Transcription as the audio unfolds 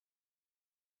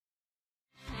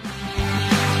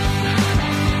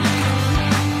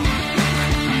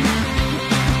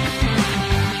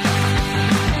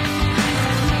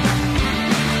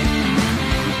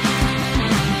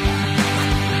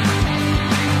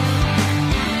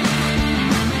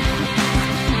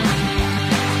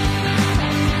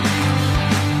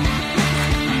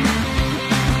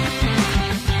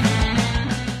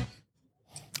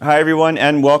Hi, everyone,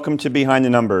 and welcome to Behind the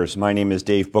Numbers. My name is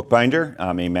Dave Bookbinder.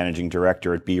 I'm a managing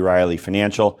director at B. Riley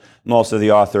Financial. I'm also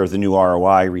the author of the new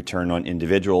ROI, Return on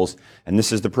Individuals, and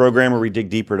this is the program where we dig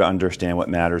deeper to understand what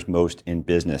matters most in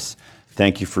business.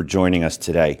 Thank you for joining us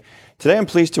today. Today, I'm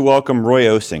pleased to welcome Roy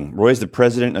Osing. Roy is the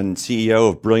president and CEO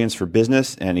of Brilliance for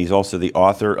Business, and he's also the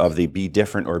author of the Be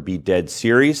Different or Be Dead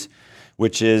series,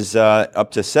 which is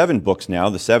up to 7 books now.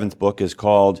 The 7th book is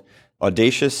called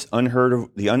Audacious Unheard of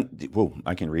The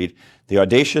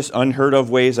Audacious Unheard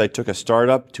of Ways I Took a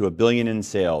Startup to $1 billion in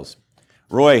Sales.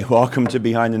 Roy, welcome to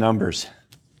Behind the Numbers.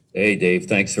 Hey, Dave.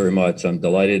 Thanks very much. I'm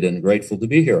delighted and grateful to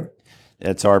be here.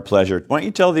 It's our pleasure. Why don't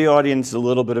you tell the audience a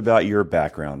little bit about your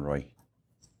background, Roy?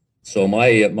 So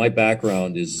my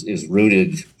background is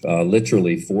rooted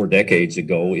literally 4 decades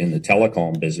ago in the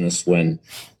telecom business when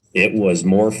it was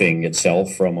morphing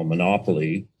itself from a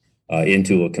monopoly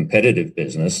into a competitive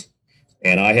business.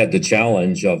 And I had the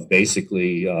challenge of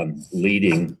basically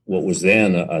leading what was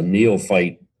then a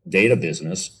neophyte data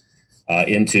business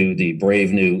into the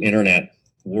brave new internet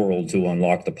world to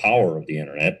unlock the power of the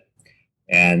internet.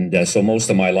 And so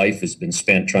most of my life has been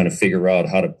spent trying to figure out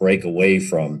how to break away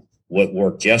from what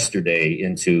worked yesterday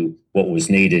into what was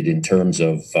needed in terms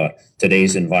of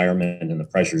today's environment and the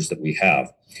pressures that we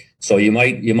have. So you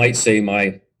might say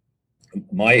my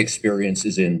experience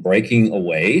is in breaking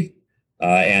away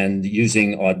and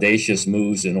using audacious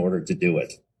moves in order to do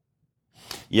it.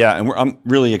 Yeah, and I'm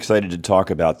really excited to talk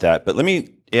about that. But let me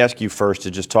ask you first to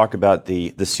just talk about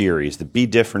the series, the Be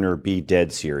Different or Be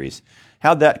Dead series.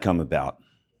 How'd that come about?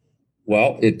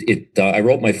 Well, I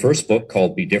wrote my first book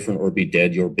called Be Different or Be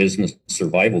Dead, Your Business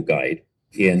Survival Guide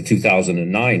in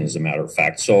 2009, as a matter of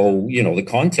fact. So, the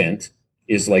content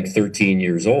is like 13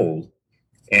 years old.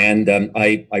 And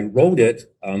I wrote it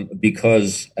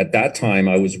because at that time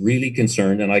I was really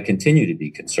concerned, and I continue to be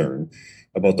concerned,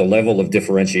 about the level of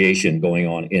differentiation going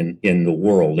on in the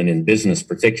world and in business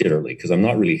particularly, because I'm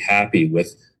not really happy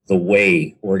with the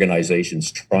way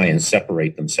organizations try and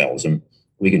separate themselves. And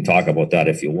we can talk about that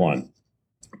if you want.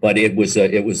 But it was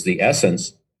the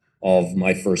essence of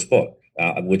my first book,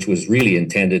 which was really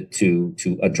intended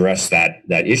to address that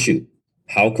issue.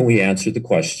 How can we answer the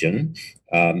question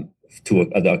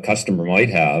a customer might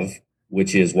have,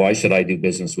 which is, why should I do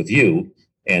business with you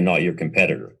and not your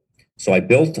competitor? So I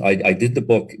did the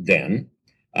book then,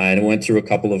 and I went through a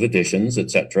couple of editions,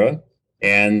 etc.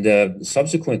 And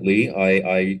subsequently,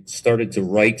 I started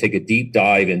to take a deep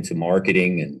dive into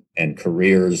marketing and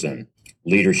careers and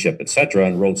leadership, etc.,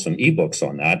 and wrote some ebooks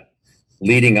on that.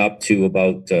 Leading up to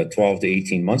about 12 to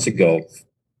 18 months ago,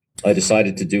 I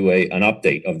decided to do an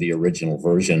update of the original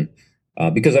version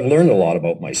because I've learned a lot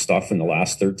about my stuff in the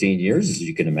last 13 years, as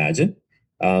you can imagine,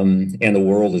 and the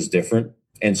world is different.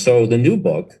 And so the new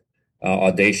book,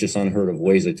 Audacious Unheard of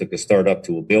Ways I Took a Startup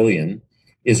to $1 billion,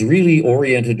 is really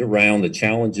oriented around the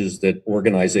challenges that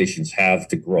organizations have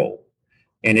to grow.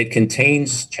 And it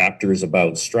contains chapters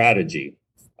about strategy,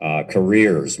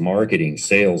 careers, marketing,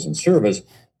 sales, and service,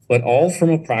 but all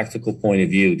from a practical point of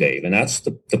view, Dave. And that's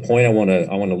the point I want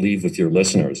to leave with your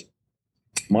listeners.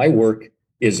 My work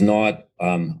is not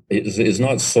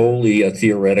solely a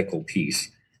theoretical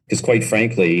piece, because quite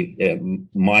frankly,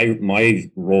 my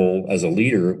role as a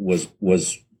leader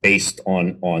was based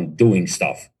on doing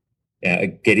stuff,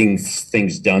 getting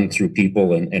things done through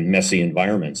people and messy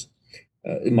environments.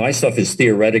 My stuff is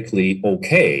theoretically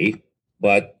okay,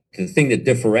 but the thing that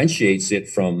differentiates it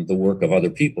from the work of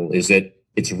other people is that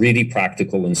it's really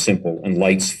practical and simple and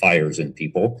lights fires in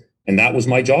people. And that was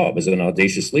my job as an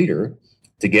audacious leader,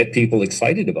 to get people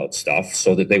excited about stuff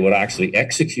so that they would actually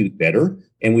execute better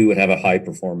and we would have a high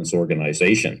performance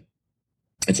organization.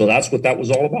 And so that's what that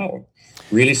was all about.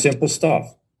 Really simple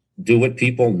stuff. Do what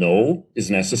people know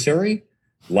is necessary,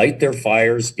 light their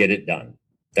fires, get it done.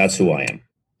 That's who I am.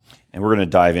 And we're going to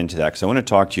dive into that because I want to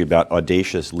talk to you about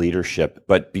audacious leadership.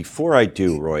 But before I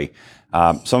do, Roy,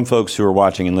 some folks who are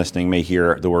watching and listening may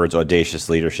hear the words audacious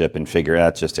leadership and figure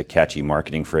that's just a catchy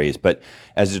marketing phrase. But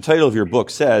as the title of your book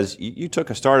says, you took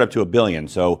a startup to $1 billion.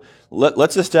 So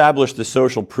let's establish the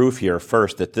social proof here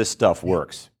first that this stuff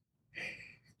works.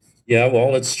 Yeah,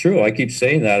 well, it's true. I keep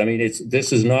saying that. I mean,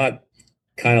 this is not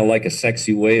kind of like a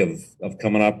sexy way of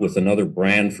coming up with another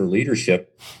brand for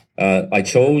leadership. I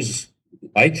chose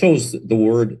the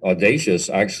word audacious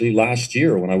actually last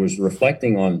year when I was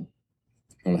reflecting on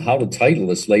how to title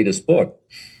this latest book.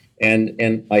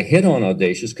 And I hit on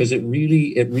audacious because it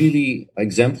really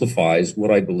exemplifies what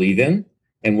I believe in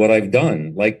and what I've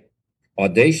done. Like,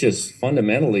 audacious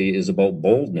fundamentally is about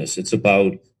boldness. It's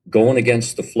about going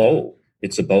against the flow.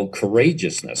 It's about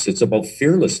courageousness. It's about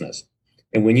fearlessness.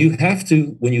 And when you have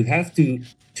to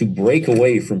break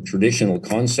away from traditional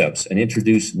concepts and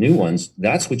introduce new ones,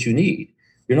 that's what you need.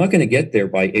 You're not going to get there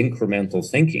by incremental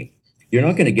thinking. You're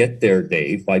not going to get there,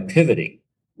 Dave, by pivoting,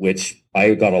 which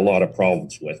I got a lot of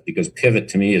problems with, because pivot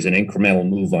to me is an incremental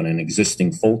move on an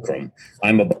existing fulcrum.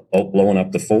 I'm about blowing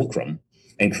up the fulcrum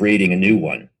and creating a new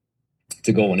one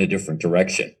to go in a different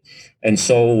direction. And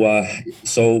so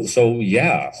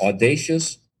yeah,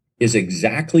 audacious is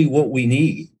exactly what we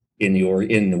need in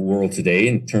the world today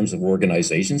in terms of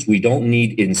organizations. We don't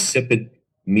need insipid,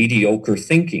 mediocre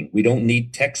thinking. We don't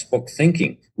need textbook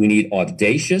thinking. We need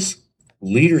audacious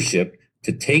leadership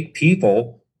to take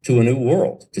people to a new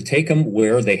world, to take them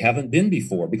where they haven't been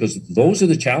before, because those are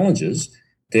the challenges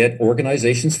that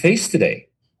organizations face today.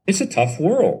 It's a tough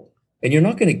world, and you're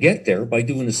not going to get there by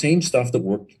doing the same stuff that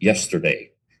worked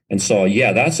yesterday. And so,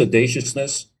 yeah, that's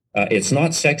audaciousness. It's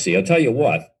not sexy. I'll tell you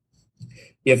what,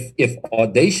 if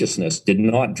audaciousness did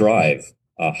not drive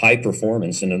high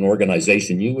performance in an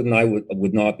organization, you and I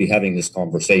would not be having this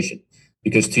conversation.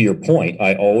 Because to your point,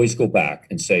 I always go back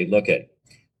and say, look at,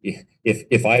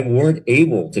 if I weren't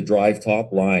able to drive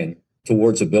top line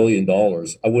towards $1 billion,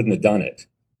 I wouldn't have done it.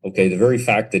 Okay, the very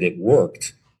fact that it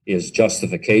worked is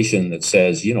justification that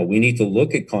says, we need to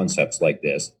look at concepts like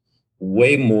this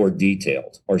way more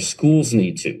detailed. Our schools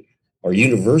need to. Our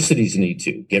universities need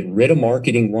to get rid of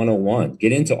marketing 101,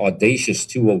 get into audacious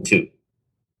 202.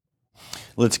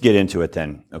 Let's get into it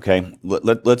then. Okay.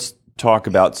 Let's talk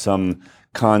about some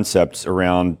concepts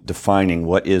around defining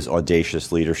what is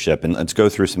audacious leadership. And let's go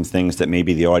through some things that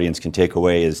maybe the audience can take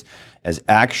away as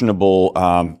actionable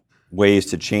ways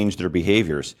to change their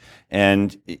behaviors.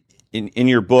 And in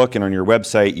your book and on your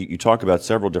website, you talk about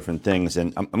several different things,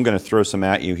 and I'm going to throw some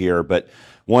at you here, but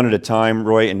one at a time,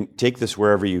 Roy, and take this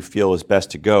wherever you feel is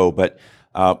best to go. But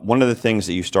one of the things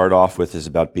that you start off with is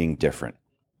about being different,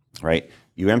 right?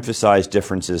 You emphasize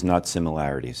differences, not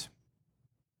similarities.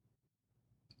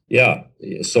 Yeah.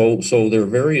 So there are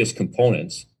various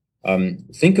components.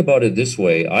 Think about it this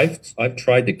way. I've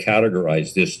tried to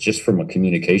categorize this just from a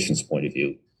communications point of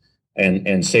view,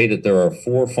 and say that there are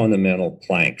 4 fundamental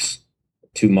planks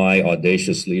to my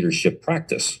audacious leadership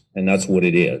practice. And that's what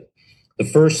it is. The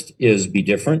first is be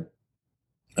different.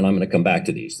 And I'm going to come back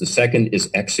to these. The second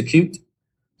is execute.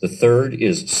 The third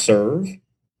is serve.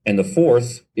 And the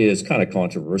fourth is kind of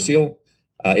controversial,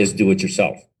 is do it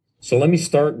yourself. So let me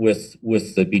start with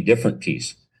the be different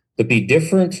piece. The be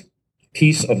different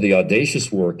piece of the audacious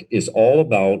work is all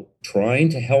about trying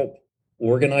to help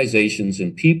organizations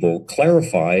and people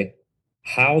clarify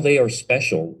how they are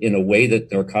special in a way that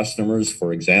their customers,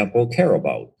 for example, care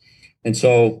about. And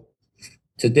so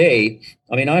today,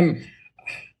 I mean,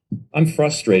 I'm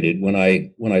frustrated when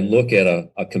I look at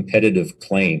a competitive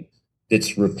claim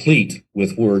that's replete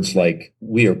with words like,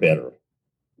 we are better,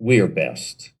 we are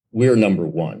best, we're number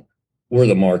one, we're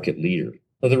the market leader.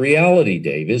 Now, the reality,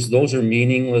 Dave, is those are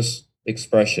meaningless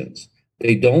expressions.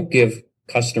 They don't give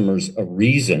customers a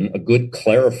reason, a good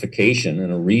clarification,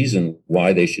 and a reason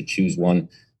why they should choose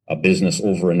a business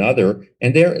over another.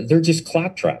 And they're just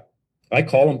claptrap. I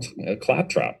call them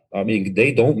claptrap. I mean,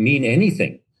 they don't mean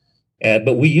anything,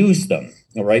 but we use them,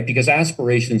 all right, because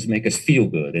aspirations make us feel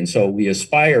good. And so we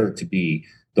aspire to be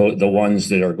the ones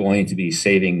that are going to be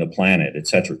saving the planet, et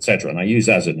cetera, et cetera. And I use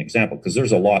that as an example because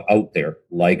there's a lot out there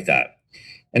like that.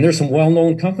 And there's some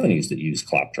well-known companies that use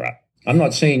claptrap. I'm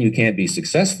not saying you can't be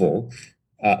successful,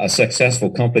 a successful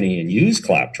company, and use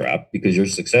claptrap because you're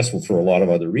successful for a lot of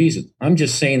other reasons. I'm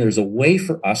just saying there's a way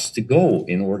for us to go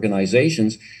in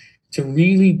organizations to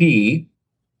really be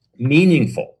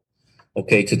meaningful,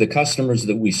 okay, to the customers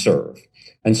that we serve.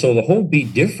 And so the whole be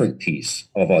different piece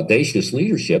of audacious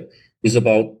leadership is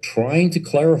about trying to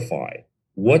clarify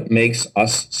what makes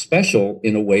us special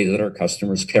in a way that our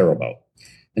customers care about.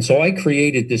 And so I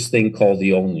created this thing called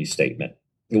the only statement.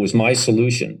 It was my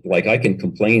solution. Like, I can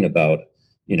complain about,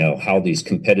 how these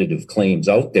competitive claims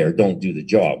out there don't do the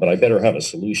job, but I better have a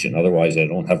solution. Otherwise, I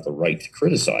don't have the right to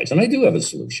criticize. And I do have a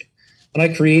solution. And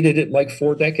I created it like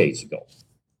 4 decades ago.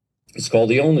 It's called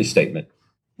the only statement.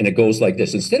 And it goes like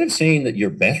this. Instead of saying that you're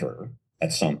better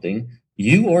at something,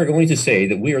 you are going to say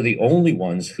that we are the only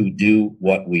ones who do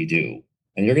what we do.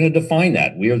 And you're going to define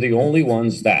that. We are the only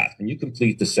ones that. And you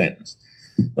complete the sentence.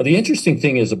 Now, the interesting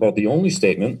thing is about the only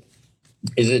statement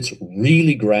is it's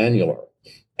really granular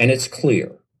and it's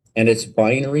clear and it's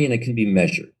binary and it can be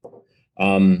measured.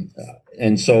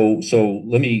 And so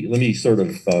let me sort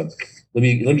of let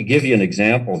me give you an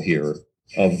example here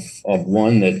of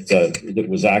one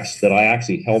that I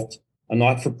actually helped a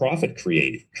not-for-profit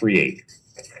create.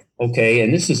 Okay,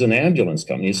 and this is an ambulance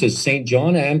company. It says St.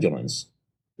 John Ambulance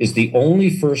is the only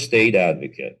first aid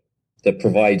advocate that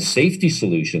provides safety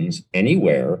solutions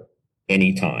anywhere,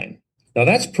 anytime. Now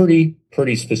that's pretty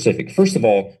specific. First of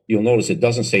all, you'll notice it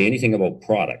doesn't say anything about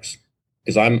products,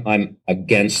 because I'm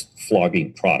against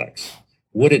flogging products.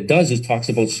 What it does is talks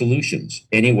about solutions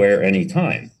anywhere,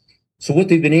 anytime. So what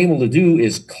they've been able to do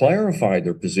is clarify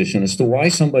their position as to why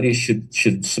somebody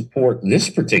should support this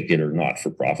particular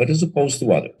not-for-profit as opposed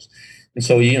to others. And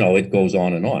so, it goes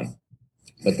on and on.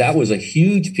 But that was a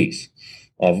huge piece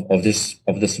of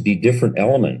this be different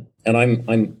element. And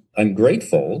I'm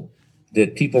grateful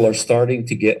that people are starting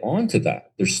to get onto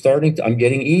that. I'm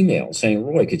getting emails saying,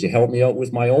 Roy, could you help me out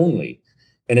with my only?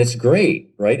 And it's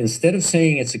great, right? Instead of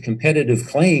saying it's a competitive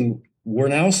claim, we're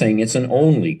now saying it's an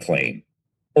only claim.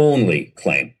 Only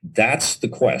claim. That's the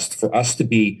quest, for us to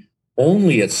be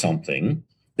only at something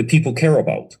that people care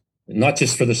about, not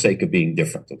just for the sake of being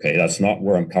different. Okay, that's not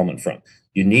where I'm coming from.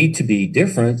 You need to be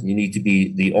different. You need to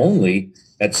be the only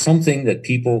at something that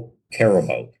people care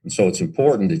about. And so it's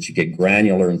important that you get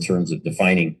granular in terms of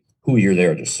defining who you're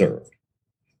there to serve.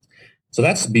 So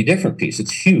that's the be different piece.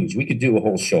 It's huge. We could do a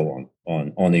whole show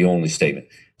on the only statement.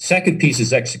 Second piece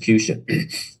is execution.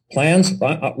 Plans,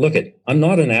 I'm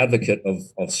not an advocate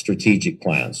of strategic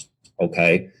plans,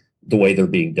 okay, the way they're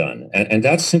being done. And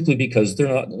that's simply because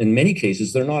they're not, in many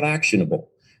cases, they're not actionable.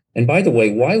 And by the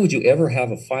way, why would you ever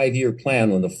have a 5-year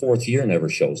plan when the 4th year never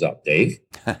shows up, Dave?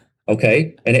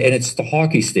 Okay, and it's the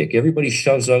hockey stick. Everybody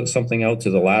shoves out something out to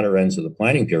the latter ends of the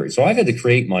planning period. So I've had to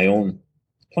create my own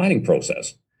planning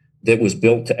process that was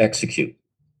built to execute.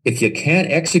 If you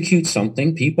can't execute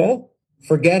something, people,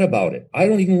 forget about it. I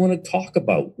don't even want to talk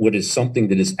about what is something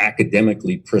that is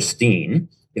academically pristine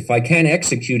if I can't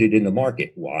execute it in the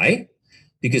market. Why?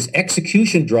 Because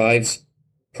execution drives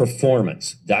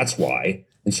performance. That's why.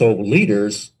 And so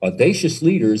leaders, audacious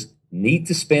leaders, need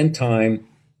to spend time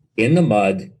in the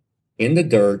mud, in the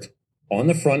dirt, on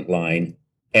the front line,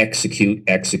 execute.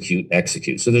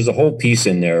 So there's a whole piece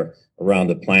in there around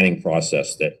the planning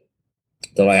process that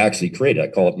I actually created. I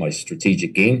call it my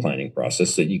strategic game planning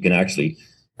process, that you can actually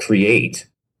create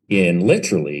in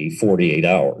literally 48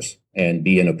 hours and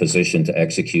be in a position to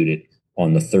execute it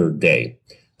on the 3rd day.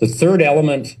 The third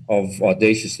element of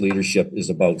audacious leadership is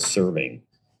about serving.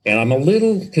 And I'm a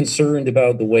little concerned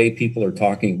about the way people are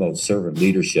talking about servant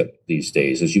leadership these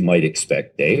days, as you might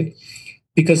expect, Dave,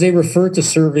 because they refer to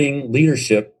servant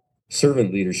leadership,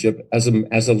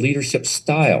 as a leadership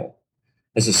style,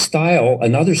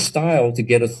 another style to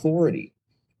get authority.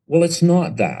 Well, it's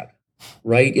not that,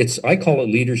 right? I call it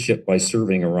leadership by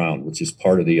serving around, which is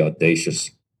part of the audacious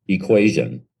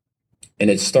equation. And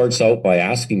it starts out by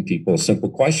asking people a simple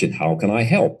question: how can I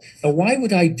help? Now, why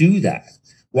would I do that?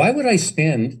 Why would I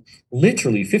spend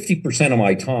literally 50% of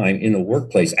my time in the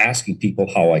workplace asking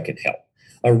people how I can help?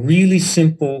 A really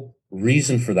simple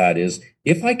reason for that is,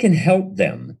 if I can help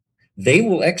them, they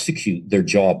will execute their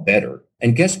job better.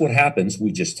 And guess what happens?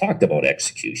 We just talked about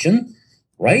execution,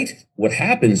 right? What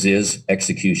happens is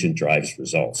execution drives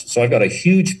results. So I've got a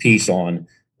huge piece on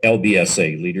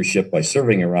LBSA, leadership by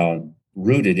serving around,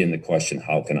 rooted in the question,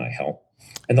 how can I help?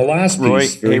 And the last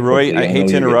piece, Roy, I hate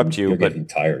to interrupt you, you're but getting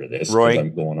tired of this. Roy,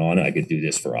 I'm going on, and I could do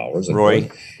this for hours. Roy,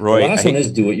 the last one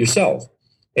is do it yourself,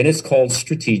 and it's called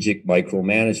strategic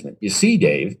micromanagement. You see,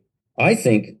 Dave, I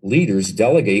think leaders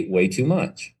delegate way too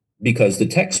much, because the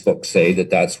textbooks say that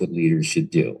that's what leaders should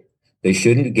do. They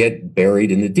shouldn't get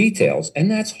buried in the details, and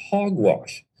that's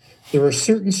hogwash. There are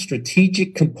certain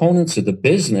strategic components of the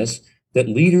business that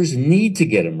leaders need to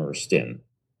get immersed in.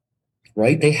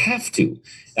 Right? They have to.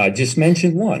 I just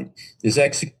mentioned one is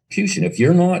execution. If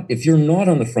you're not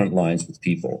on the front lines with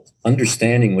people,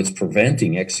 understanding what's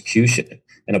preventing execution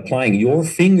and applying your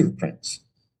fingerprints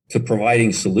to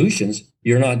providing solutions,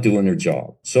 you're not doing their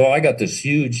job. So I got this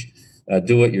huge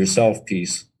do-it-yourself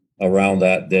piece around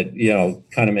that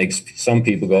kind of makes some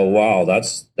people go, wow,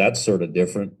 that's sort of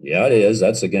different. Yeah, it is.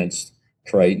 That's against,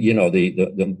 right,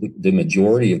 the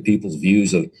majority of people's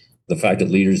views of the fact that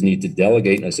leaders need to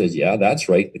delegate. And I says, yeah, that's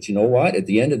right. But you know what? At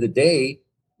the end of the day,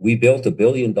 we built $1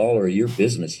 billion a year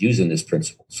business using this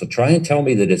principle. So try and tell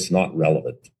me that it's not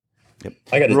relevant. Yep.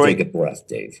 I got to take a breath,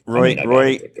 Dave.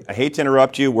 Roy, I hate to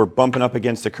interrupt you. We're bumping up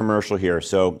against a commercial here.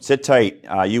 So sit tight.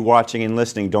 You watching and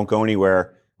listening, don't go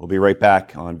anywhere. We'll be right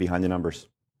back on Behind the Numbers.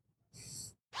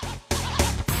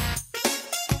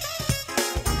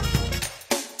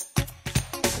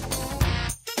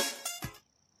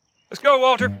 Let's go,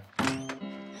 Walter.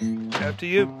 Up to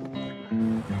you.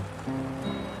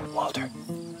 Walter,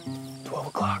 12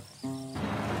 o'clock.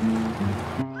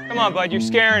 Come on, bud, you're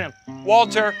scaring him.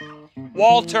 Walter.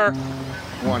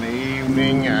 One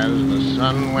evening as the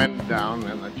sun went down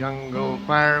and the jungle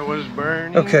fire was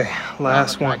burning. Okay,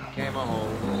 last one. Came a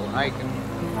hobo hiking.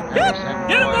 And he said,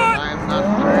 boys, I'm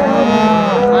not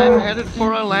turning. I'm headed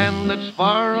for a land that's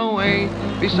far away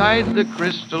beside the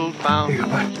crystal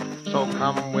fountain. So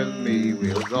come with me,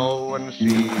 we'll go and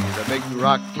see the big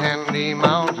rock candy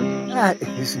mountain. That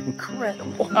is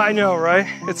incredible. I know, right?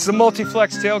 It's the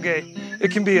multi-flex tailgate.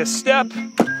 It can be a step,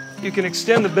 you can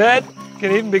extend the bed, it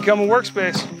can even become a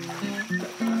workspace.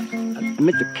 I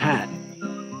meant the cat.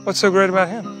 What's so great about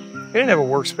him? He didn't have a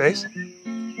workspace.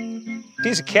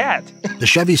 He's a cat. The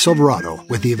Chevy Silverado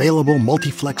with the available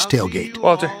multi-flex tailgate.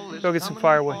 Walter, go get some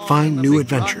firewood. Find new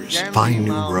adventures. Find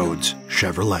new roads.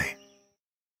 Chevrolet.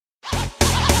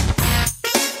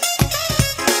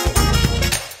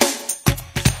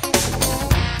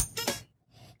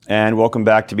 And welcome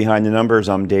back to Behind the Numbers.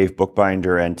 I'm Dave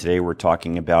Bookbinder, and today we're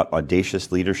talking about audacious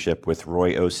leadership with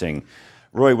Roy Osing.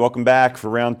 Roy, welcome back for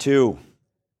round two.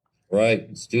 Right,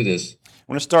 let's do this. I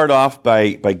want to start off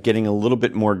by getting a little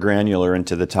bit more granular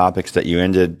into the topics that you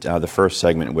ended the first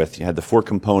segment with. You had the four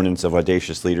components of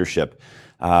audacious leadership,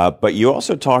 but you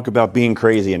also talk about being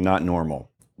crazy and not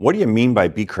normal. What do you mean by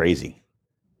be crazy?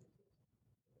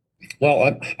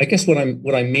 Well, I guess what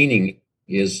I'm meaning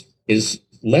is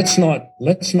let's not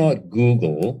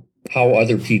Google how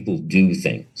other people do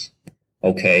things,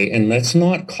 okay? And let's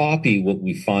not copy what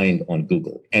we find on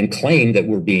Google and claim that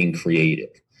we're being creative,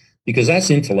 because that's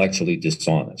intellectually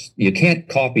dishonest. You can't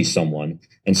copy someone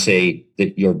and say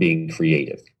that you're being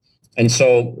creative. And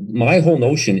so my whole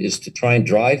notion is to try and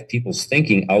drive people's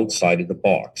thinking outside of the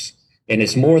box. And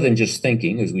it's more than just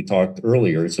thinking, as we talked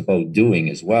earlier, it's about doing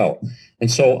as well.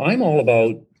 And so I'm all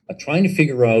about trying to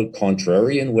figure out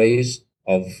contrarian ways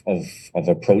of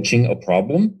approaching a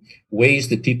problem, ways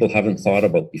that people haven't thought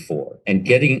about before, and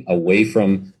getting away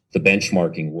from the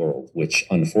benchmarking world, which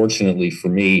unfortunately for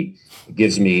me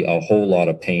gives me a whole lot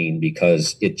of pain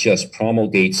because it just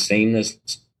promulgates sameness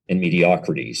and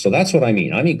mediocrity. So that's what I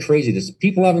mean. I mean crazy. This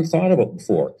people haven't thought about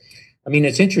before. I mean,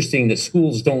 it's interesting that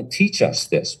schools don't teach us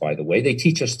this, by the way. They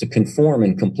teach us to conform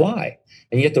and comply.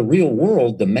 And yet the real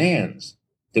world demands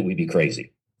that we be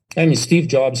crazy. I mean, Steve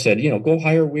Jobs said, go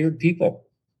hire weird people.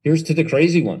 Here's to the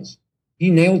crazy ones. He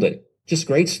nailed it. Just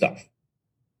great stuff.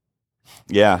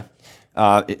 Yeah.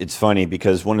 It's funny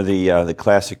because one of the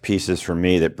classic pieces for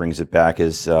me that brings it back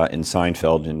is in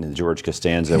Seinfeld and George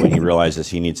Costanza when he realizes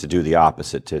he needs to do the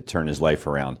opposite to turn his life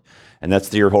around. And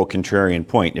that's your whole contrarian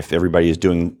point. If everybody is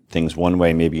doing things one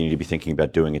way, maybe you need to be thinking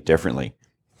about doing it differently.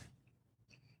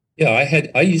 Yeah,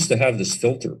 I used to have this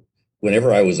filter.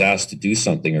 Whenever I was asked to do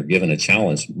something or given a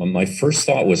challenge, my first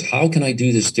thought was, how can I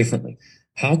do this differently?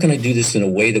 How can I do this in a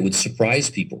way that would surprise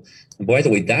people? And by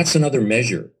the way, that's another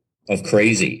measure of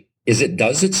crazy.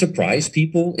 Does it surprise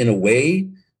people in a way,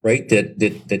 right,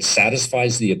 that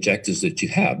satisfies the objectives that you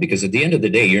have? Because at the end of the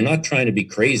day, you're not trying to be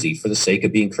crazy for the sake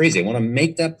of being crazy. I want to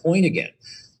make that point again.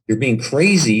 You're being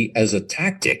crazy as a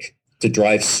tactic to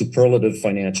drive superlative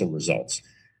financial results.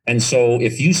 And so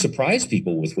if you surprise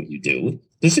people with what you do,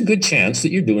 there's a good chance that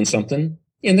you're doing something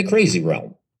in the crazy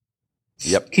realm.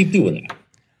 Yep. Keep doing that.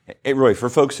 Hey, Roy, for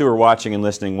folks who are watching and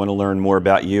listening, want to learn more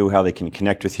about you, how they can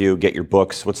connect with you, get your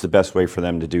books, what's the best way for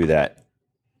them to do that?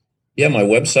 Yeah, my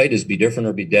website is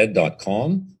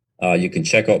bedifferentorbedead.com. You can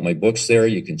check out my books there.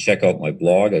 You can check out my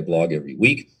blog. I blog every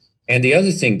week. And the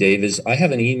other thing, Dave, is I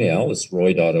have an email. It's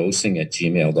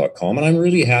roy.osing@gmail.com. And I'm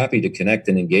really happy to connect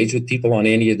and engage with people on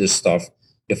any of this stuff.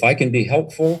 If I can be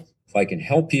helpful, if I can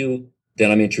help you,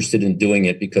 then I'm interested in doing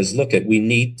it because, we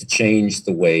need to change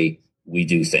the way we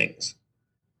do things.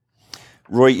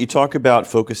 Roy, you talk about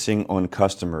focusing on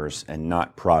customers and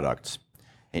not products.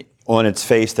 On its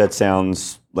face, that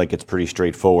sounds like it's pretty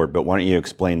straightforward, but why don't you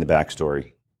explain the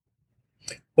backstory?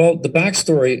 Well, the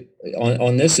backstory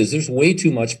on this is there's way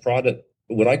too much product,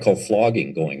 what I call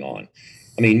flogging going on.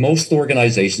 I mean, most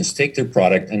organizations take their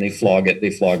product and they flog it,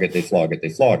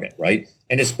 right?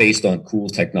 And it's based on cool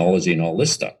technology and all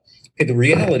this stuff. Okay, the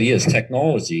reality is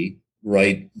technology,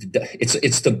 right?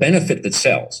 It's the benefit that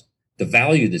sells, the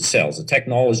value that sells. The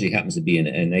technology happens to be an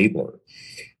enabler.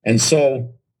 And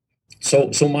so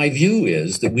my view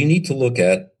is that we need to look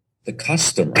at the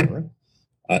customer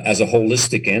as a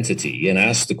holistic entity and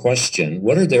ask the question,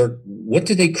 what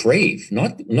do they crave?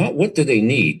 Not what do they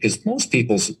need? Because most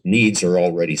people's needs are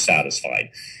already satisfied.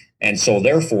 And so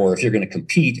therefore, if you're going to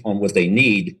compete on what they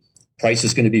need, price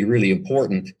is going to be really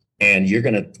important. And you're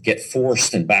going to get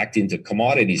forced and backed into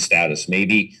commodity status,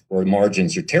 maybe, where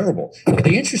margins are terrible. But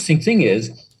the interesting thing is,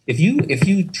 if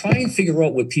you try and figure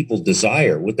out what people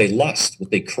desire, what they lust, what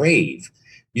they crave,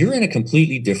 you're in a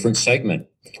completely different segment,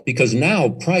 because now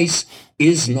price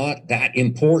is not that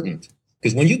important.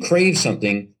 Because when you crave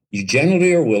something, you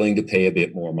generally are willing to pay a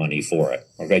bit more money for it.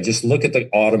 Okay, just look at the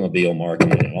automobile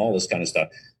market and all this kind of stuff.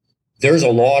 There's a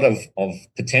lot of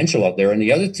potential out there. And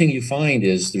the other thing you find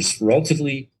is there's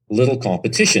relatively little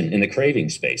competition in the craving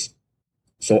space.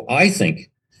 So I think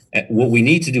what we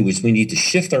need to do is we need to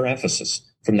shift our emphasis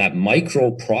from that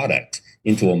micro product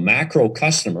into a macro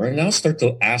customer, and now start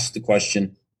to ask the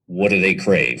question, what do they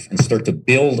crave? And start to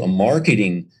build a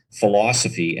marketing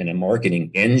philosophy and a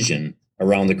marketing engine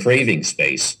around the craving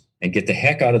space, and get the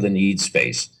heck out of the need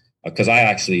space. Because I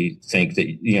actually think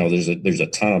that, there's a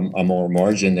ton of more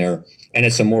margin there, and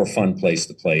it's a more fun place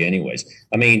to play anyways.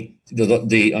 I mean,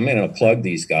 I'm going to plug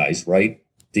these guys, right?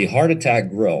 The Heart Attack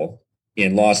Grill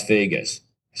in Las Vegas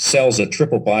sells a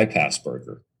triple bypass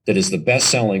burger that is the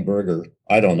best-selling burger.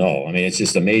 I don't know. I mean, it's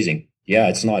just amazing. Yeah,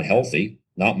 it's not healthy,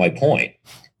 not my point.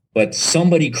 But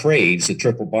somebody craves a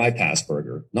triple bypass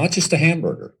burger, not just a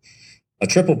hamburger. A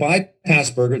triple bypass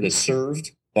burger that's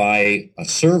served by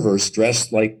servers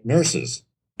dressed like nurses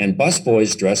and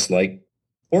busboys dressed like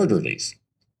orderlies.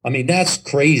 I mean, that's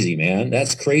crazy, man.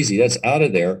 That's crazy. That's out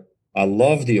of there. I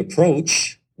love the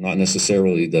approach, not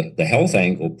necessarily the health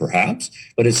angle, perhaps,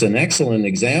 but it's an excellent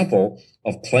example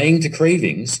of playing to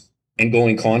cravings and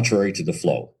going contrary to the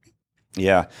flow.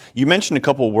 Yeah. You mentioned a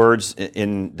couple of words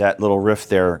in that little riff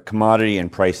there, commodity and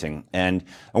pricing. And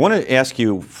I want to ask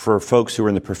you, for folks who are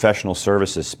in the professional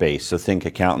services space, so think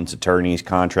accountants, attorneys,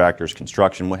 contractors,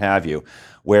 construction, what have you,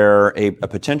 where a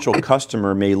potential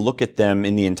customer may look at them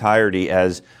in the entirety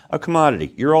as a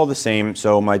commodity. You're all the same,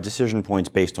 so my decision point's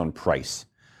based on price.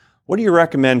 What do you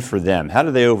recommend for them? How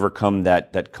do they overcome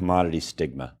that commodity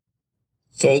stigma?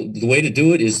 So the way to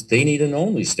do it is they need an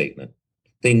only statement.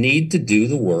 They need to do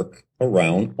the work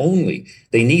around only.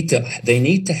 They need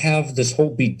to have this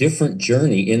whole be different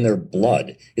journey in their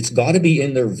blood. It's got to be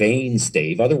in their veins,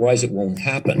 Dave. Otherwise, it won't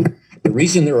happen. The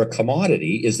reason they're a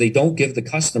commodity is they don't give the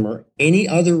customer any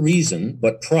other reason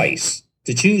but price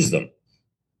to choose them.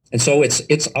 And so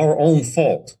it's our own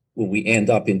fault when we end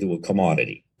up into a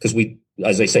commodity, because we,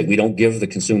 as I say, we don't give the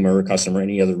consumer or customer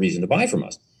any other reason to buy from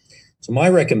us. So my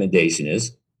recommendation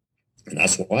is, and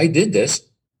that's why I did this,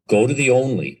 go to the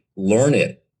only, learn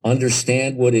it,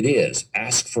 understand what it is,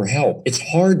 ask for help.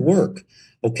 It's hard work,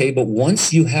 okay? But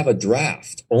once you have a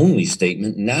draft only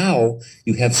statement, now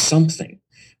you have something,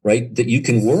 right, that you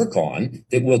can work on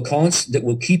that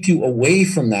will keep you away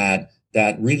from that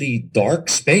really dark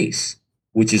space,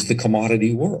 which is the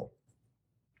commodity world.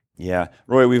 Yeah.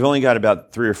 Roy, we've only got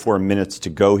about 3 or 4 minutes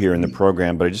to go here in the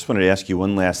program, but I just wanted to ask you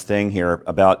one last thing here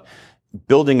about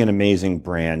building an amazing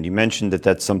brand. You mentioned that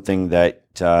that's something that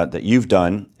you've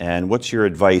done, and what's your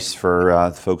advice for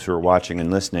the folks who are watching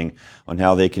and listening on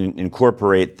how they can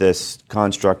incorporate this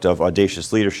construct of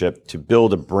audacious leadership to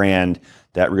build a brand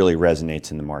that really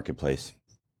resonates in the marketplace?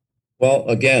 Well,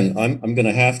 again, I'm going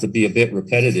to have to be a bit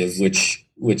repetitive, which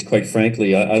quite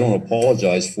frankly, I don't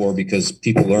apologize for, because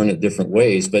people learn it different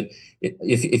ways. But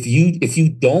if you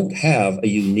don't have a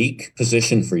unique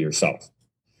position for yourself,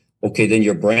 okay, then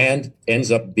your brand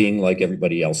ends up being like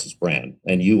everybody else's brand,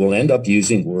 and you will end up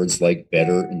using words like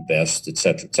better and best, et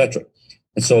cetera, et cetera.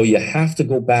 And so you have to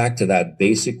go back to that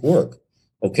basic work,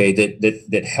 okay,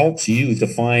 that helps you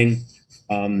define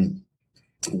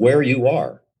where you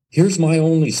are. Here's my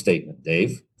only statement,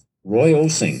 Dave. Roy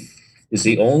Osing is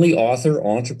the only author,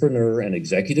 entrepreneur, and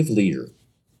executive leader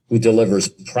who delivers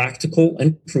practical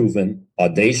and proven,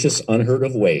 audacious, unheard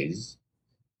of ways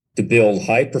to build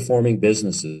high-performing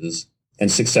businesses and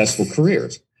successful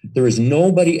careers. There is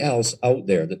nobody else out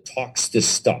there that talks this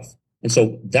stuff. And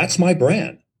so that's my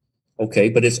brand, okay?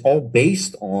 But it's all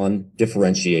based on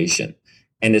differentiation.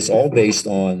 And it's all based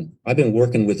on, I've been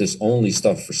working with this only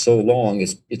stuff for so long,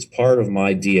 it's part of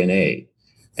my DNA.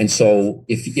 And so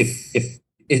if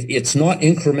it's not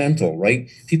incremental, right?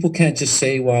 People can't just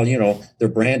say, well, their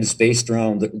brand is based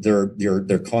around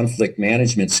their conflict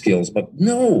management skills. But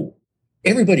no,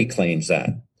 everybody claims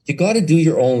that. You got to do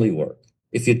your only work.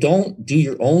 If you don't do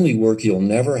your only work, you'll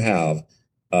never have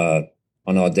an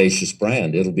audacious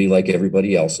brand. It'll be like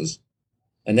everybody else's.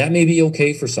 And that may be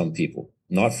okay for some people,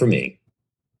 not for me.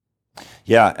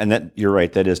 Yeah, and that you're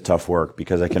right. That is tough work,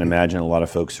 because I can imagine a lot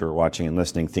of folks who are watching and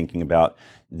listening thinking about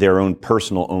their own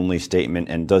personal only statement,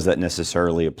 and does that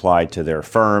necessarily apply to their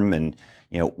firm? And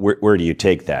where do you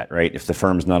take that, right? If the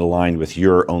firm's not aligned with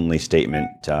your only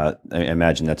statement, I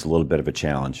imagine that's a little bit of a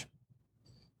challenge.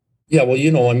 Yeah,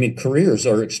 well, careers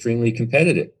are extremely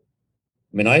competitive.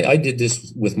 I did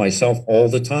this with myself all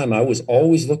the time. I was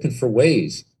always looking for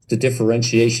ways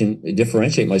to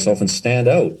differentiate myself and stand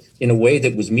out in a way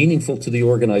that was meaningful to the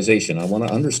organization. I want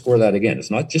to underscore that again. It's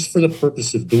not just for the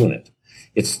purpose of doing it.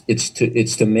 It's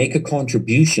to make a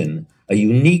contribution, a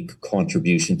unique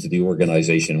contribution to the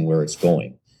organization and where it's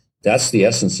going. That's the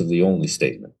essence of the only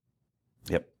statement.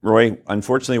 Yep. Roy,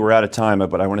 unfortunately, we're out of time,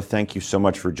 but I want to thank you so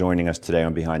much for joining us today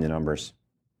on Behind the Numbers.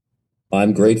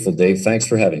 I'm grateful, Dave. Thanks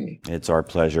for having me. It's our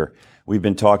pleasure. We've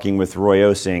been talking with Roy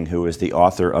Osing, who is the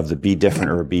author of the Be Different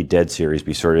or Be Dead series.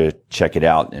 Be sure to check it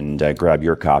out and grab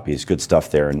your copies. Good stuff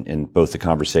there in both the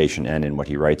conversation and in what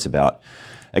he writes about.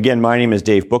 Again, my name is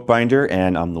Dave Bookbinder,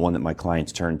 and I'm the one that my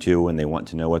clients turn to when they want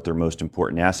to know what their most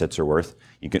important assets are worth.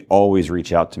 You can always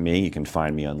reach out to me. You can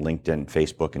find me on LinkedIn,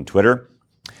 Facebook, and Twitter.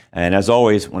 And as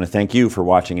always, I want to thank you for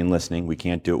watching and listening. We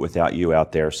can't do it without you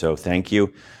out there, so thank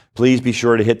you. Please be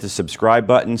sure to hit the subscribe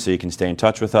button so you can stay in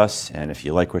touch with us. And if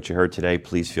you like what you heard today,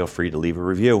 please feel free to leave a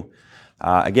review.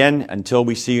 Again, until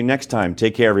we see you next time,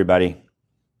 take care, everybody.